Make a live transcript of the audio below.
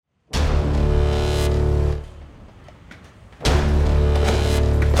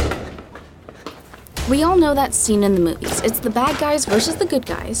We all know that scene in the movies. It's the bad guys versus the good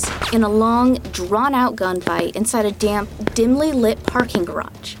guys in a long, drawn-out gunfight inside a damp, dimly lit parking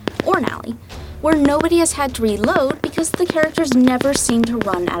garage, or an alley, where nobody has had to reload because the characters never seem to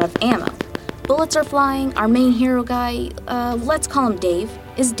run out of ammo. Bullets are flying, our main hero guy, let's call him Dave,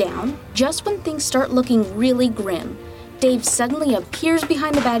 is down. Just when things start looking really grim, Dave suddenly appears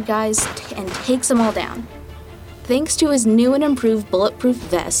behind the bad guys and takes them all down. Thanks to his new and improved bulletproof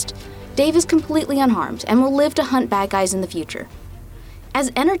vest, Dave is completely unharmed and will live to hunt bad guys in the future. As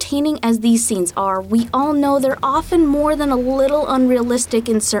entertaining as these scenes are, we all know they're often more than a little unrealistic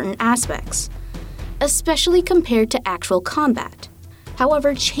in certain aspects, especially compared to actual combat.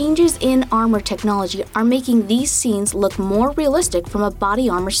 However, changes in armor technology are making these scenes look more realistic from a body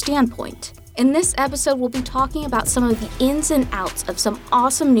armor standpoint. In this episode, we'll be talking about some of the ins and outs of some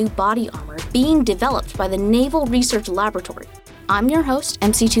awesome new body armor being developed by the Naval Research Laboratory. I'm your host,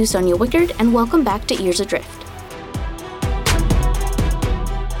 MC2 Sonia Wickard, and welcome back to Ears Adrift.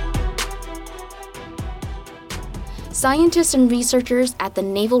 Scientists and researchers at the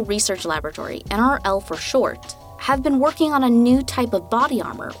Naval Research Laboratory, NRL for short, have been working on a new type of body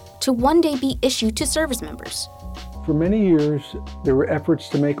armor to one day be issued to service members. For many years, there were efforts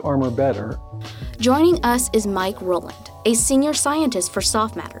to make armor better. Joining us is Mike Rowland, a senior scientist for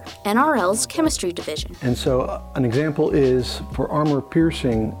Soft Matter, NRL's chemistry division. And so an example is for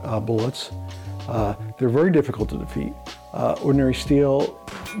armor-piercing bullets, they're very difficult to defeat. Ordinary steel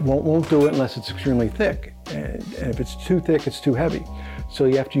won't do it unless it's extremely thick. And if it's too thick, it's too heavy. So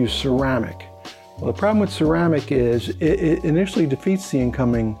you have to use ceramic. Well, the problem with ceramic is it initially defeats the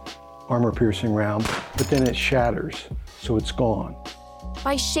incoming armor-piercing round, but then it shatters, so it's gone.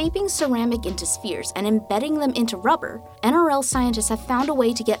 By shaping ceramic into spheres and embedding them into rubber, NRL scientists have found a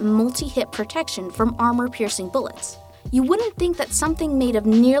way to get multi-hit protection from armor-piercing bullets. You wouldn't think that something made of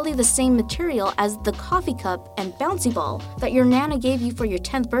nearly the same material as the coffee cup and bouncy ball that your Nana gave you for your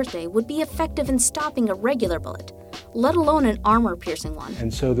 10th birthday would be effective in stopping a regular bullet, let alone an armor-piercing one.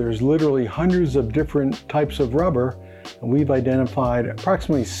 And so there's literally hundreds of different types of rubber, and we've identified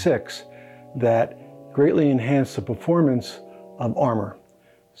approximately 6 that greatly enhance the performance of armor.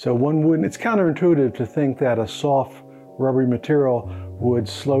 So it's counterintuitive to think that a soft rubbery material would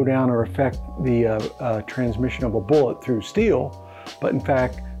slow down or affect the transmission of a bullet through steel, but in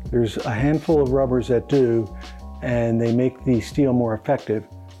fact there's a handful of rubbers that do, and they make the steel more effective.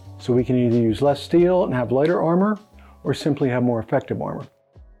 So we can either use less steel and have lighter armor, or simply have more effective armor.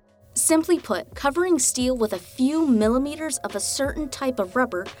 Simply put, covering steel with a few millimeters of a certain type of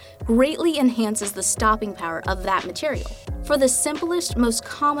rubber greatly enhances the stopping power of that material, for the simplest, most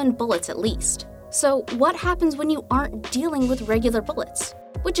common bullets at least. So what happens when you aren't dealing with regular bullets?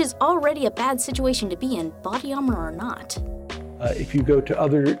 Which is already a bad situation to be in, body armor or not. If you go to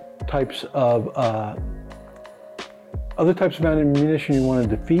other types of ammunition you want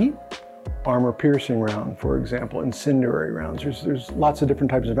to defeat, armor-piercing round, for example, incendiary rounds. There's lots of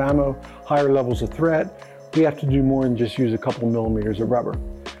different types of ammo, higher levels of threat. We have to do more than just use a couple millimeters of rubber.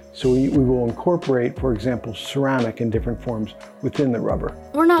 So we will incorporate, for example, ceramic in different forms within the rubber.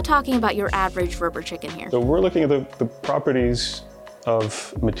 We're not talking about your average rubber chicken here. So we're looking at the properties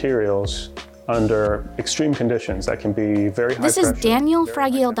of materials under extreme conditions that can be very high pressure. This is Daniel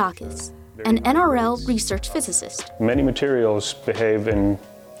Fragialdakis, an NRL research physicist. Many materials behave in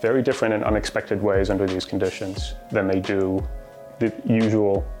very different and unexpected ways under these conditions than they do the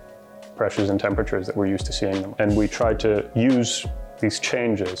usual pressures and temperatures that we're used to seeing them. And we try to use these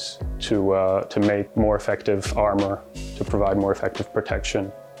changes to make more effective armor, to provide more effective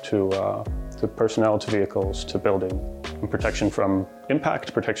protection to personnel, to vehicles, to building, and protection from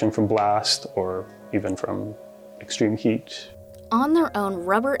impact, protection from blast, or even from extreme heat. On their own,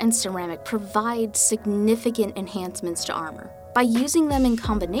 rubber and ceramic provide significant enhancements to armor. By using them in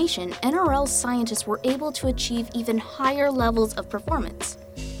combination, NRL scientists were able to achieve even higher levels of performance.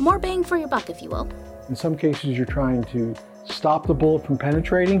 More bang for your buck, if you will. In some cases, you're trying to stop the bullet from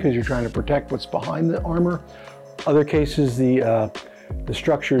penetrating because you're trying to protect what's behind the armor. Other cases, the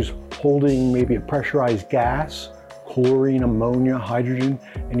structure's holding maybe a pressurized gas, chlorine, ammonia, hydrogen,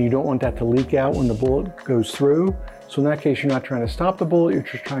 and you don't want that to leak out when the bullet goes through. So in that case, you're not trying to stop the bullet, you're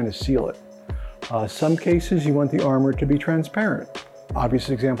just trying to seal it. Some cases, you want the armor to be transparent. Obvious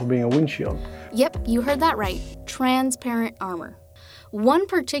example being a windshield. Yep, you heard that right. Transparent armor. One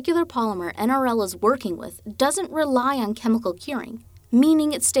particular polymer NRL is working with doesn't rely on chemical curing,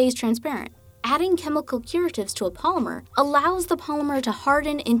 meaning it stays transparent. Adding chemical curatives to a polymer allows the polymer to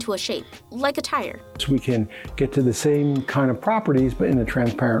harden into a shape, like a tire. So we can get to the same kind of properties, but in a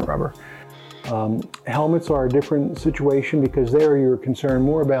transparent rubber. Helmets are a different situation because there you're concerned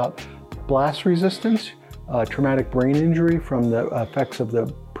more about blast resistance, traumatic brain injury from the effects of the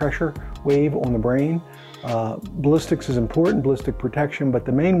pressure wave on the brain. Ballistics is important, ballistic protection, but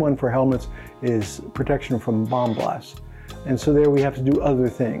the main one for helmets is protection from bomb blasts. And so there we have to do other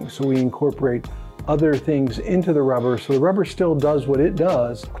things. So we incorporate other things into the rubber. So the rubber still does what it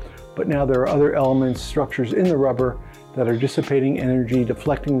does, but now there are other elements, structures in the rubber that are dissipating energy,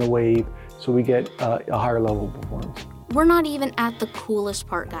 deflecting the wave, so we get a higher level of performance. We're not even at the coolest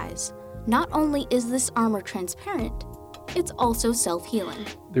part, guys. Not only is this armor transparent, it's also self-healing.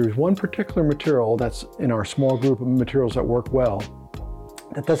 There's one particular material that's in our small group of materials that work well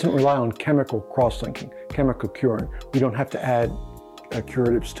that doesn't rely on chemical cross-linking, chemical curing. We don't have to add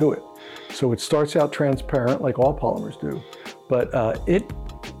curatives to it. So it starts out transparent like all polymers do, but it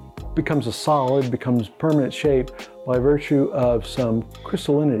becomes a solid, becomes permanent shape by virtue of some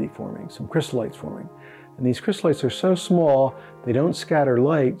crystallinity forming, some crystallites forming. And these crystallites are so small, they don't scatter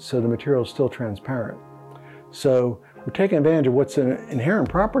light, so the material is still transparent. So we're taking advantage of what's an inherent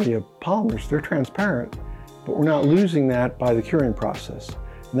property of polymers. They're transparent, but we're not losing that by the curing process.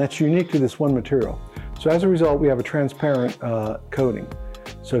 And that's unique to this one material. So as a result, we have a transparent coating.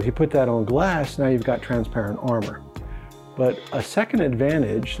 So if you put that on glass, now you've got transparent armor. But a second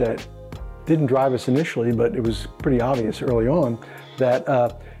advantage that didn't drive us initially, but it was pretty obvious early on, that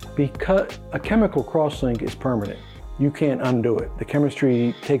because a chemical crosslink is permanent. You can't undo it. The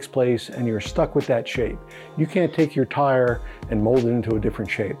chemistry takes place and you're stuck with that shape. You can't take your tire and mold it into a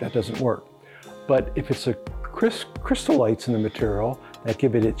different shape. That doesn't work. But if it's a crystallites in the material that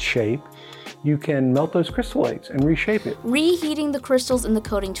give it its shape, you can melt those crystallites and reshape it. Reheating the crystals in the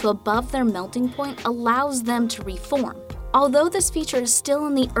coating to above their melting point allows them to reform. Although this feature is still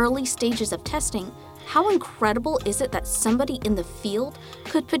in the early stages of testing, how incredible is it that somebody in the field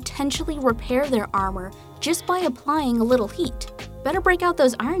could potentially repair their armor just by applying a little heat? Better break out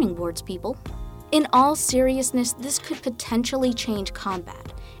those ironing boards, people. In all seriousness, this could potentially change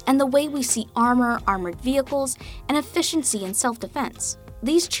combat and the way we see armor, armored vehicles, and efficiency in self-defense.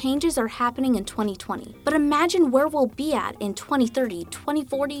 These changes are happening in 2020, but imagine where we'll be at in 2030,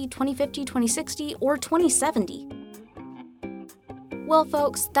 2040, 2050, 2060, or 2070. Well,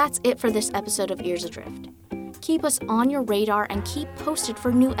 folks, that's it for this episode of Ears Adrift. Keep us on your radar and keep posted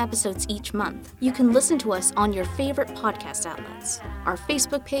for new episodes each month. You can listen to us on your favorite podcast outlets, our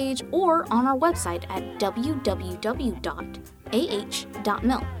Facebook page, or on our website at www.ah.mil.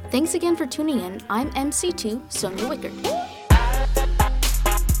 Thanks again for tuning in. I'm MC2 Sonia Wickard.